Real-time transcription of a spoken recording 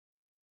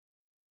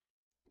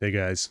Hey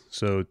guys,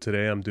 so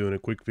today I'm doing a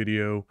quick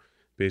video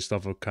based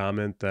off a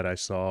comment that I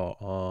saw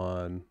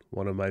on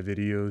one of my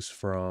videos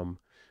from,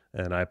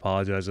 and I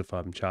apologize if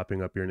I'm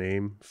chopping up your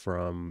name,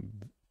 from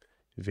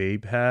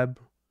Vabehab.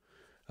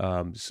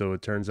 So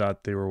it turns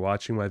out they were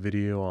watching my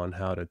video on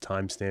how to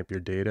timestamp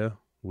your data,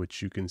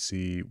 which you can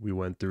see we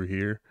went through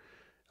here.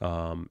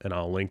 And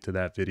I'll link to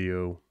that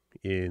video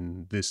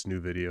in this new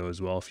video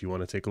as well if you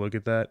want to take a look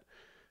at that.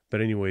 But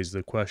anyways,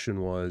 the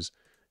question was,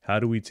 how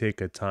do we take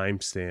a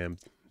timestamp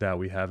that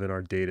we have in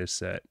our data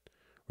set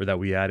or that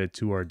we added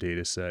to our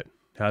data set?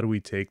 How do we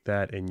take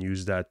that and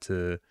use that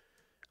to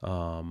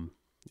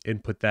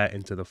input that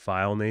into the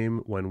file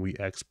name when we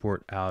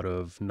export out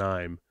of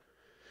Knime?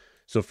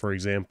 So for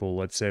example,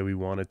 let's say we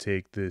want to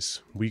take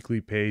this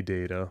weekly pay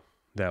data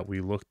that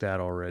we looked at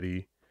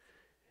already.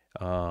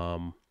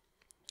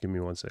 Give me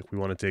one sec. We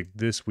want to take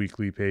this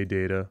weekly pay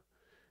data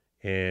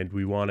and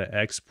we want to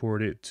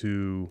export it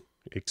to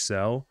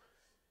Excel.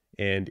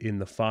 And in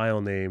the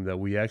file name that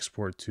we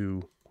export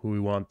to, we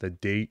want the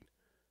date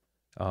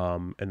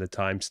and the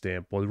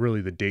timestamp, well, really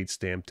the date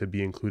stamp to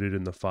be included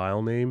in the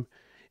file name.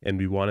 And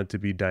we want it to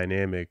be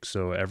dynamic.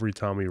 So every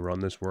time we run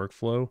this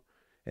workflow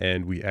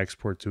and we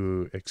export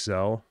to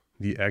Excel,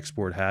 the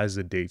export has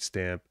the date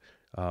stamp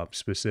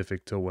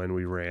specific to when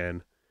we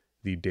ran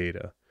the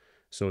data.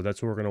 So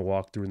that's what we're going to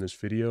walk through in this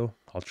video.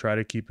 I'll try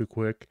to keep it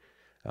quick.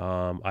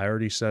 I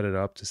already set it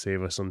up to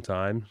save us some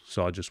time.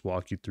 So I'll just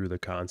walk you through the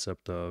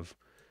concept of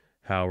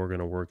how we're going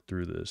to work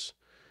through this.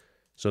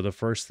 So the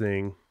first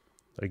thing,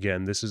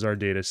 again, this is our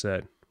data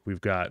set.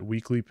 We've got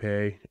weekly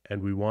pay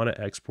and we want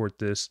to export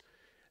this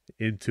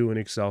into an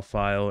Excel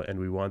file, and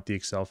we want the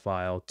Excel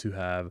file to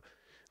have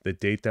the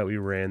date that we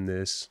ran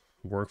this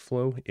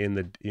workflow in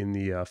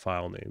the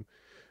file name.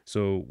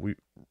 So we've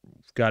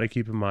got to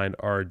keep in mind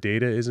our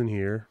data isn't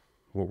here.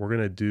 What we're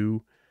going to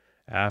do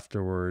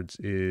afterwards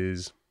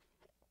is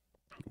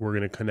we're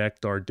going to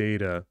connect our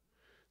data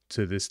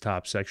to this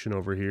top section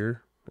over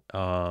here.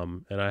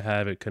 And I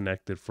have it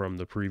connected from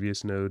the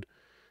previous node.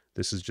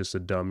 This is just a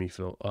dummy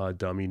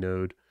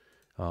node.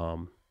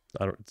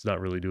 It's not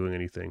really doing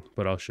anything,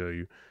 but I'll show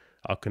you.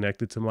 I'll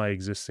connect it to my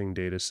existing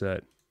data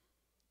set.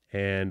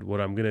 And what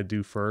I'm going to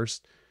do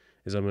first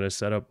is I'm going to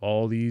set up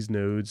all these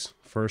nodes.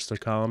 First, a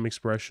column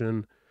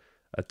expression,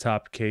 a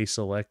top K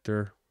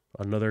selector,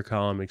 another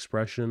column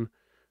expression,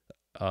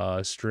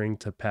 string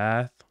to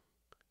path,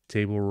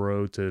 table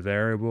row to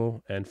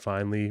variable, and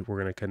finally we're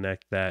going to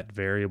connect that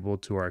variable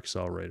to our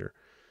accelerator.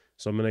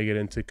 So I'm going to get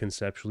into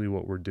conceptually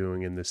what we're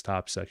doing in this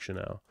top section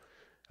now.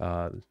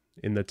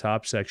 In the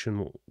top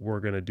section, we're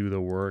going to do the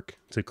work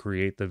to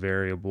create the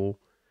variable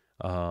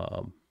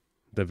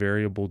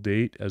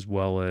date as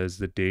well as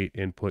the date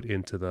input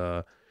into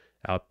the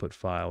output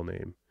file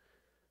name.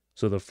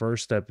 So the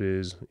first step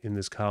is in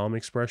this column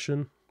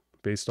expression,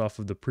 based off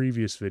of the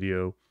previous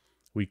video,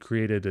 we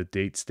created a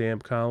date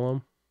stamp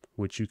column,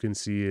 which you can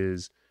see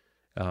is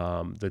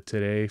the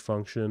today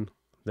function.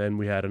 Then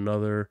we had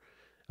another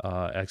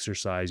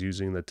exercise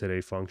using the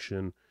today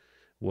function,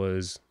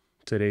 was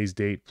today's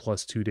date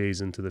plus 2 days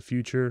into the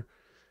future.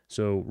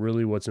 So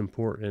really what's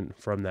important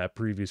from that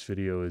previous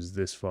video is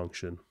this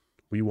function.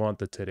 We want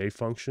the today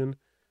function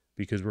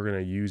because we're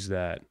going to use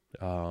that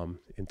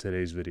in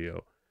today's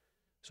video.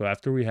 So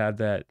after we have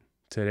that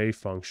today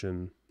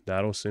function,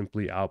 that'll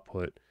simply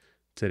output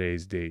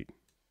today's date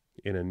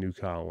in a new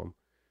column.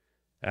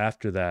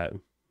 After that,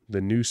 the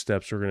new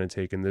steps we're going to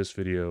take in this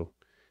video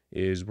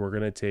is we're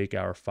going to take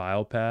our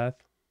file path.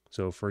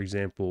 So for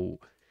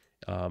example,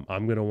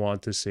 I'm going to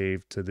want to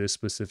save to this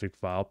specific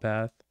file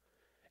path.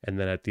 And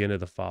then at the end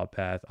of the file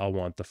path, I'll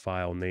want the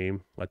file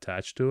name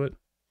attached to it.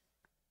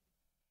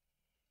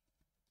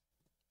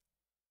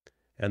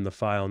 And the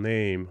file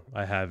name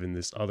I have in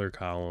this other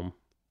column,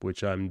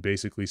 which I'm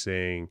basically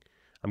saying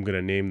I'm going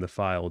to name the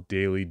file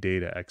daily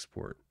data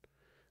export.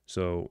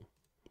 So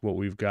what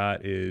we've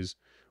got is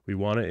we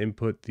want to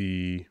input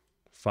the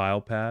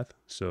file path.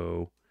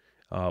 So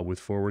with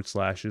forward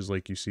slashes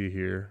like you see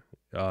here,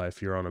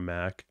 if you're on a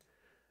Mac.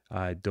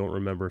 I don't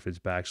remember if it's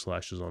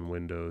backslashes on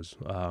Windows,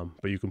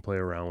 but you can play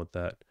around with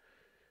that.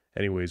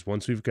 Anyways,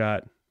 once we've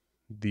got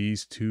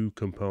these two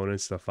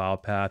components, the file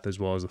path as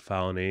well as the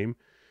file name,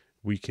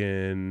 we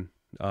can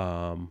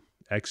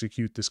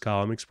execute this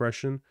column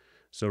expression.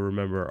 So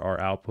remember, our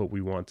output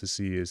we want to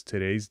see is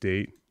today's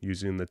date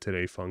using the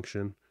today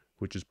function,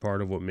 which is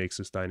part of what makes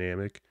this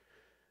dynamic.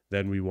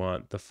 Then we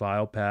want the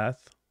file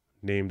path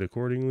named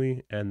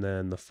accordingly, and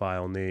then the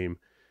file name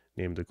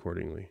named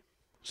accordingly.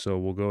 So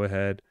we'll go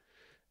ahead,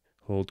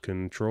 hold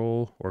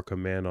Control or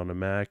Command on a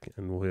Mac,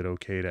 and we'll hit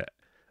OK to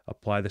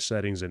apply the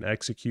settings and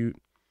execute.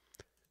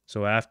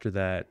 So after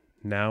that,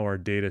 now our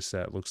data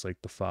set looks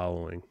like the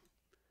following.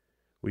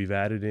 We've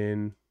added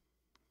in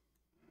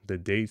the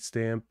date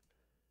stamp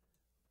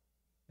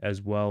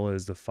as well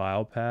as the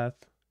file path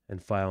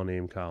and file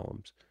name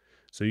columns.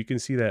 So you can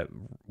see that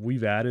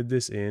we've added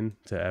this in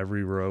to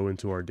every row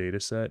into our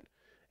data set.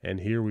 And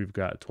here we've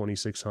got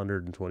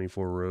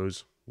 2,624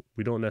 rows.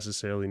 We don't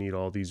necessarily need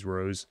all these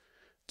rows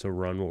to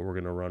run what we're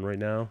going to run right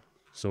now.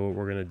 So what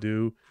we're going to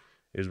do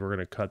is we're going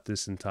to cut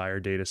this entire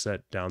data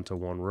set down to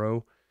one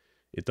row.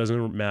 It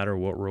doesn't matter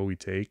what row we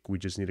take, we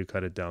just need to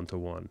cut it down to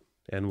one.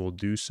 And we'll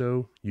do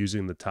so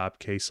using the top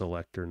K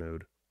selector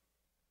node.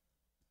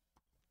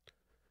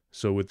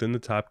 So within the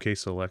top K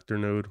selector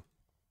node,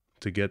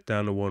 to get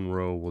down to one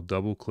row, we'll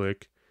double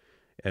click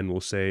and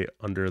we'll say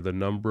under the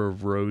number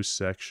of rows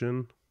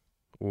section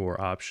or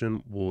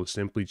option, we'll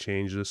simply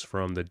change this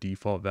from the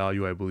default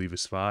value, I believe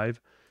is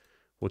 5.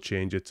 We'll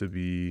change it to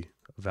be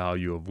a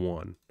value of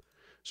 1.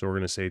 So we're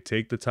going to say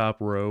take the top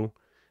row,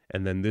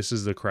 and then this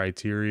is the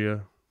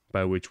criteria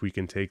by which we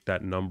can take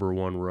that number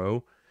one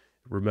row.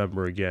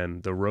 Remember,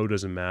 again, the row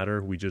doesn't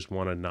matter. We just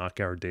want to knock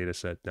our data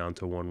set down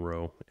to one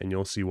row, and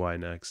you'll see why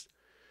next.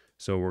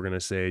 So we're going to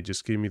say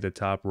just give me the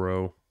top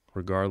row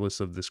regardless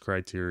of this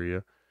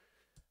criteria.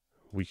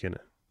 We can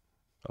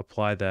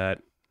apply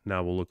that.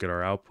 Now we'll look at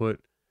our output.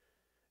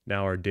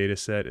 Now our data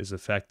set is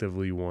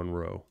effectively one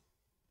row.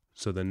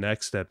 So the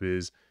next step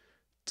is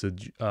to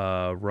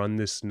run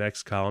this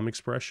next column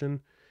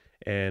expression,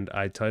 and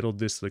I titled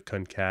this the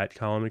concat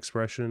column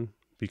expression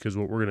because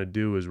what we're going to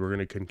do is we're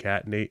going to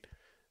concatenate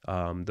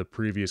the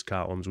previous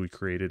columns we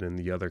created in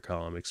the other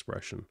column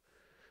expression.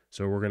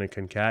 So we're going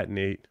to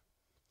concatenate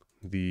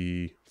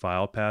the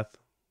file path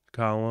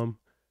column,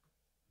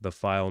 the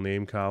file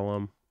name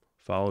column,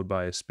 followed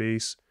by a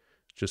space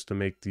just to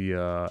make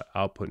the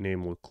output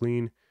name look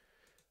clean,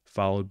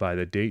 followed by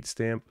the date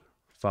stamp,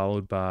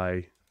 followed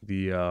by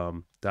the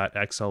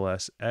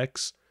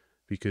 .xlsx,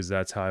 because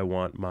that's how I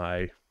want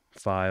my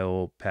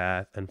file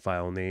path and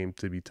file name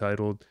to be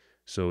titled,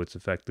 so it's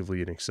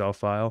effectively an Excel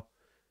file.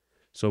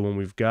 So when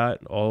we've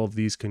got all of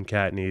these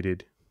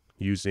concatenated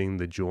using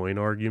the join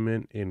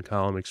argument in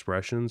column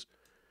expressions,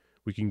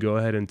 we can go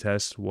ahead and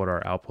test what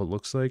our output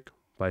looks like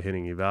by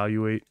hitting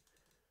evaluate.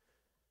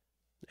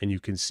 And you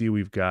can see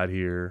we've got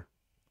here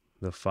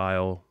the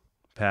file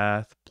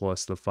path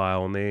plus the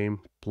file name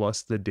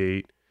plus the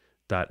date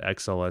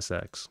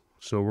 .xlsx.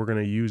 So we're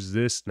going to use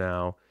this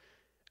now.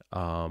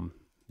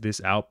 This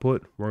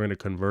output, we're going to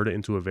convert it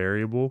into a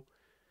variable.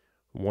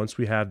 Once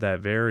we have that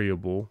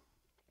variable,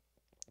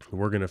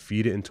 we're going to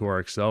feed it into our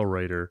Excel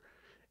writer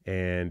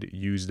and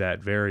use that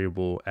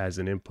variable as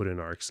an input in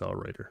our Excel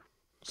writer.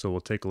 So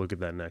we'll take a look at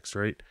that next,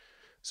 right?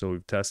 So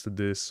we've tested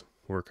this.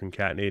 We're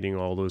concatenating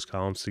all those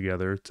columns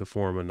together to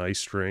form a nice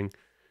string.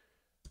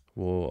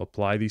 We'll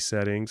apply these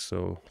settings.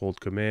 So hold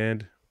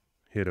Command,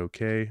 hit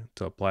OK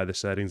to apply the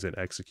settings and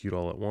execute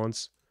all at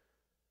once.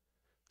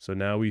 So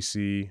now we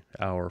see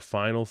our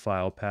final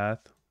file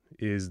path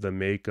is the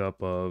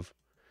makeup of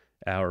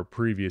our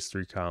previous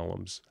three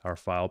columns, our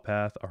file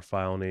path, our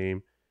file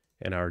name,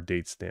 and our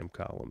date stamp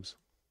columns.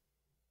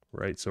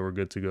 Right, so we're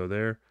good to go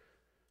there.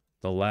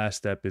 The last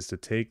step is to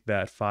take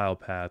that file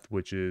path,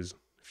 which is,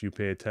 if you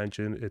pay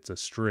attention, it's a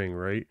string,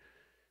 right?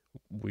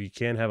 We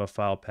can't have a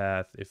file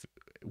path if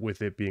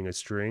with it being a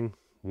string.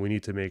 We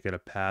need to make it a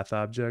path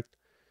object.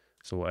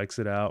 So we'll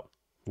exit out.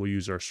 We'll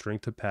use our string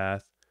to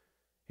path,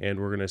 and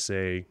we're going to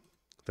say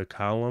the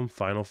column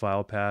final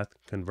file path,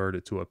 convert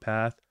it to a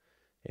path,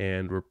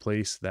 and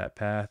replace that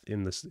path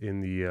in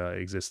the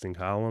existing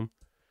column.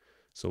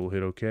 So we'll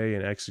hit OK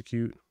and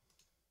execute.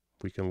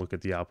 We can look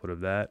at the output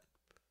of that.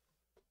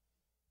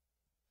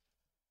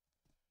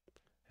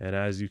 And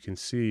as you can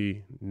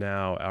see,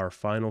 now our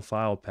final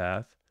file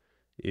path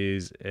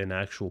is an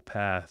actual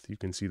path. You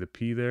can see the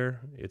P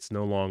there. It's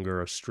no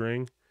longer a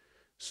string.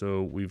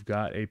 So we've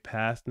got a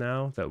path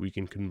now that we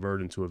can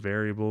convert into a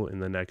variable in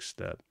the next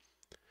step.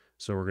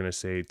 So we're going to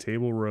say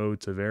table row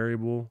to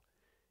variable,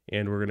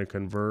 and we're going to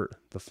convert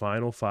the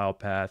final file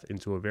path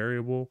into a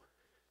variable.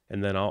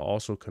 And then I'll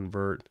also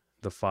convert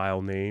the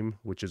file name,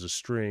 which is a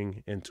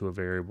string, into a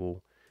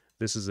variable.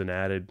 This is an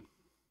added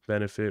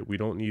benefit. We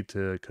don't need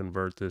to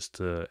convert this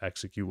to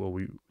execute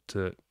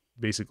to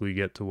basically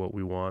get to what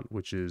we want,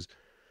 which is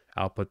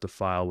output the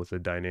file with a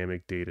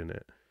dynamic date in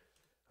it.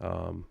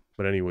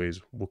 But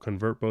anyways, we'll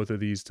convert both of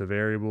these to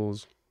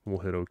variables. We'll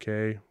hit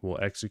OK,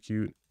 we'll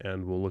execute,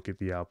 and we'll look at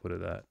the output of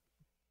that.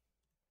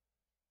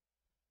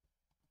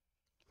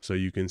 So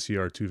you can see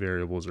our two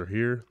variables are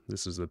here.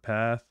 This is the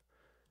path,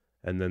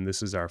 and then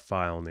this is our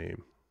file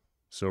name.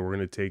 So we're going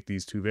to take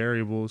these two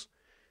variables,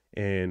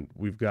 and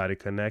we've got it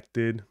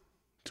connected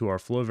to our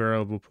flow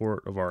variable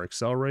port of our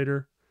Excel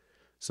writer.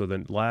 So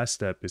the last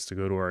step is to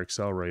go to our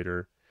Excel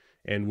writer,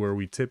 and where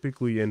we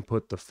typically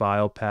input the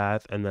file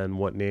path and then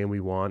what name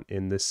we want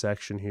in this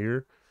section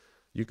here,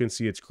 you can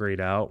see it's grayed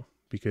out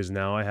because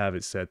now I have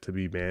it set to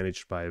be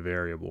managed by a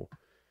variable.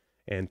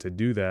 And to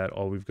do that,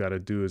 all we've got to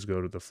do is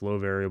go to the flow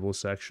variable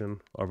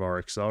section of our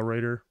Excel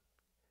writer,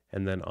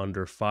 and then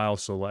under file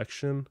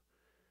selection,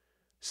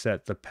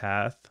 set the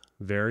path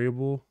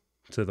variable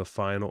to the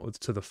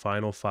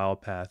final file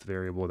path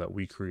variable that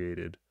we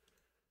created.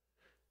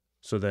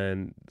 So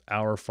then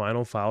our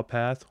final file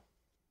path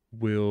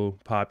will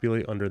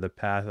populate under the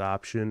path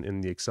option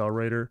in the Excel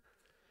writer.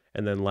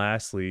 And then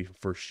lastly,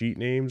 for sheet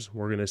names,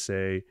 we're going to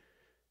say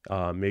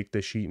make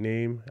the sheet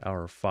name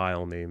our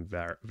file name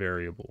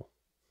variable.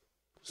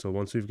 So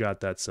once we've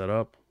got that set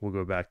up, we'll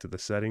go back to the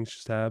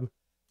settings tab.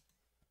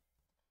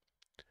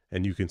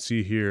 And you can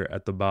see here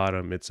at the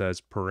bottom, it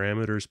says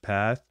parameters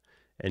path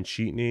and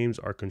sheet names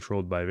are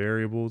controlled by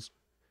variables.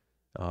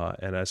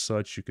 And as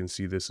such, you can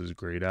see this is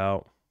grayed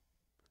out.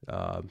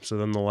 So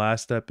then the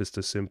last step is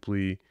to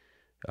simply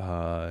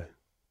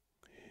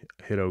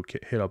hit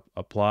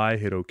apply,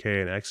 hit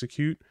OK, and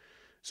execute.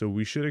 So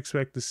we should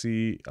expect to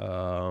see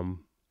a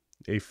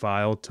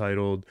file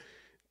titled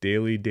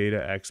Daily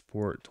Data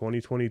Export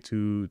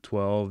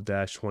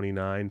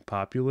 2022-12-29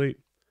 populate,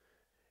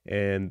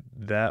 and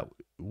that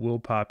will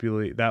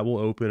populate. That will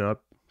open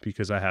up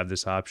because I have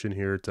this option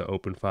here to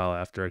open file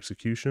after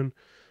execution.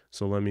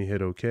 So let me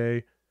hit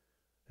OK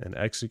and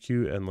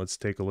execute, and let's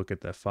take a look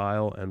at that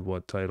file and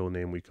what title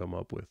name we come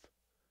up with.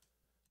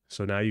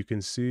 So now you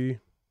can see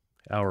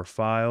our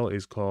file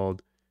is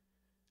called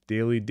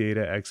Daily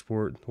Data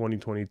Export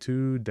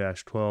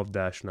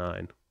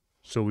 2022-12-9.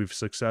 So we've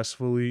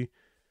successfully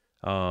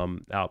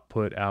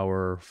output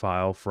our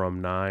file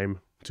from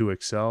Knime to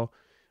Excel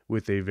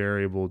with a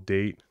variable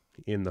date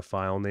in the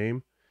file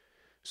name.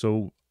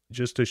 So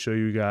just to show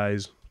you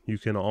guys,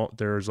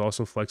 there's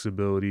also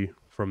flexibility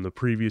from the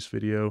previous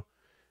video.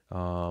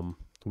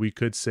 We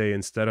could say,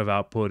 instead of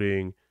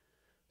outputting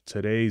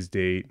today's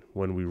date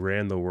when we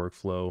ran the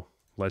workflow,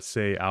 let's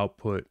say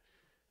output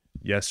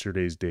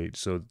yesterday's date.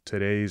 So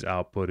today's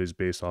output is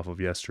based off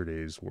of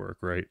yesterday's work,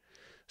 right?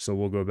 So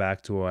we'll go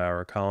back to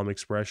our column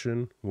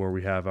expression where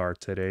we have our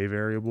today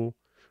variable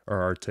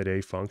or our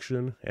today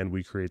function, and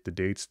we create the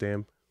date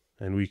stamp,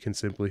 and we can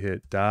simply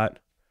hit dot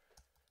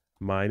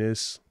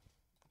minus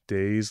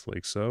days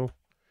like so,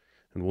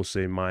 and we'll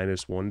say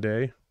 -1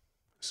 day.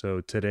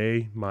 So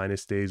today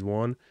minus days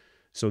 1.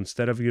 So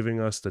instead of giving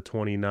us the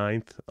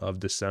 29th of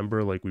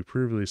December like we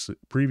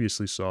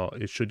previously saw,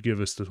 it should give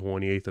us the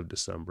 28th of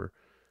December.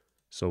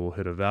 So we'll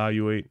hit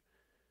evaluate,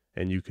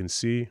 and you can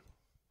see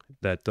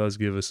that does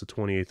give us the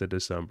 28th of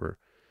December.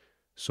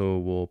 So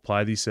we'll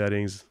apply these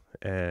settings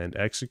and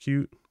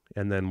execute,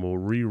 and then we'll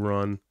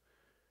rerun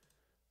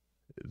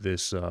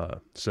this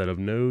set of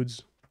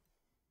nodes.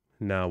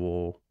 Now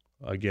we'll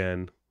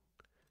again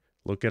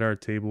look at our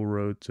table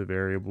row to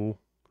variable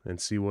and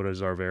see what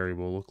does our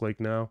variable look like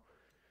now.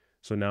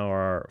 So now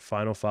our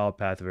final file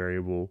path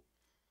variable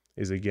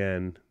is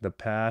again the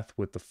path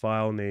with the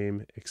file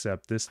name,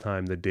 except this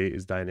time the date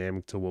is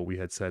dynamic to what we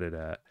had set it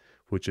at,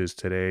 which is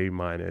today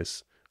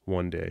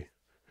 -1 day,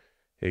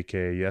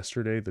 aka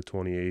yesterday, the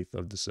 28th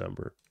of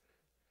December.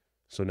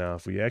 So now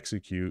if we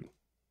execute,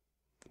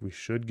 we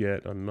should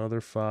get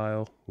another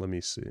file. Let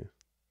me see.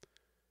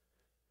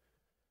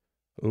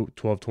 Oh,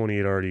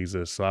 1228 already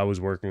exists. So I was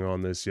working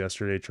on this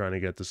yesterday trying to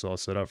get this all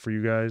set up for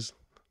you guys.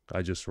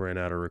 I just ran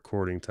out of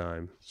recording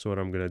time. So what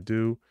I'm going to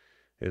do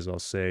is I'll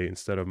say,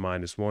 instead of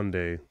 -1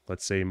 day,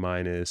 let's say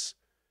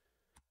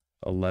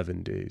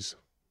 -11 days.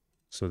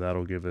 So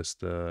that'll give us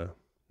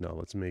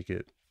let's make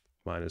it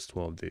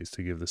 -12 days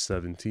to give the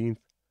 17th.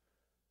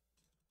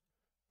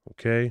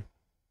 Okay.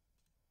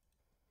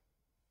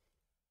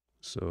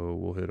 So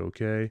we'll hit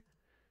OK.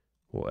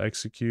 We'll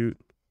execute.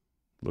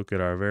 Look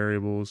at our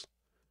variables.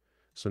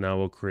 So now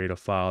we'll create a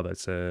file that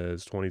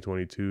says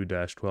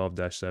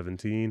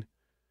 2022-12-17.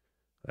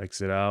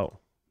 Exit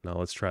out. Now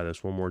let's try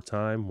this one more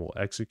time. We'll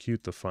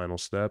execute the final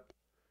step.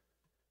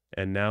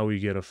 And now we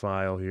get a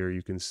file here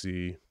you can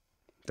see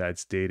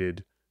that's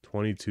dated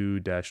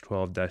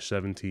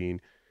 22-12-17,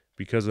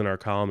 because in our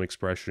column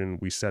expression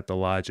we set the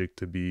logic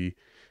to be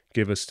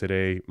give us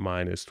today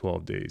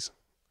 -12 days.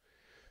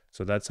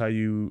 So that's how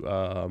you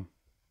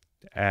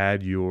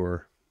add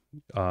your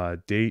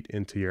date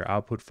into your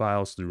output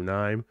files through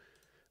Knime.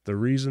 The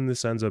reason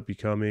this ends up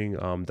becoming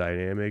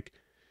dynamic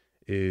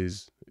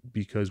is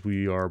because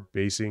we are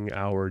basing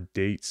our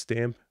date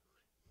stamp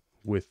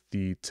with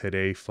the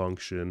today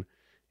function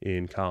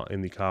in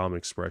the column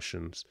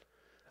expressions.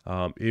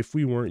 If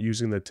we weren't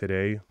using the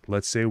today,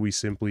 let's say we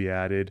simply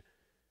added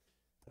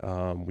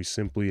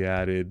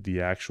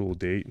the actual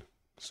date.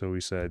 So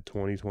we said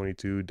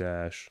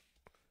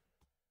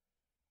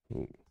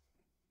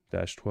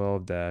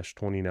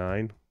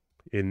 2022-12-29.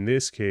 In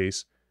this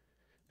case,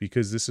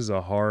 because this is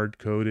a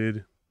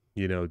hard-coded,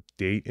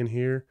 date in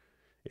here,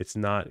 it's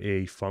not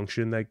a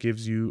function that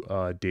gives you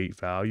a date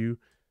value.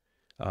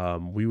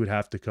 We would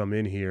have to come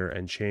in here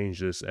and change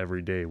this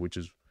every day, which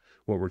is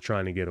what we're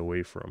trying to get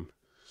away from.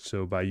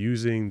 So by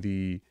using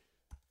the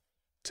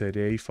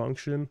today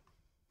function,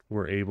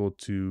 we're able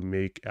to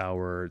make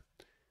our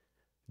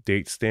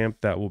date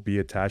stamp that will be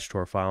attached to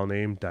our file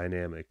name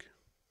dynamic.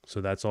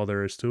 So that's all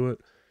there is to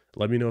it.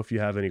 Let me know if you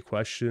have any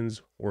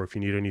questions or if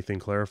you need anything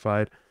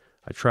clarified.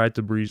 I tried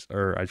to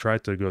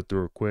go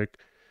through it quick,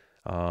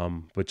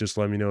 but just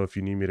let me know if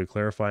you need me to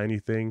clarify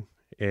anything.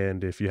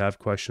 And if you have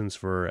questions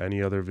for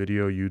any other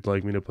video you'd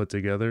like me to put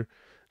together,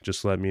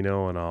 just let me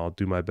know and I'll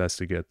do my best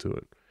to get to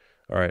it.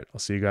 All right, I'll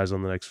see you guys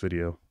on the next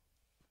video.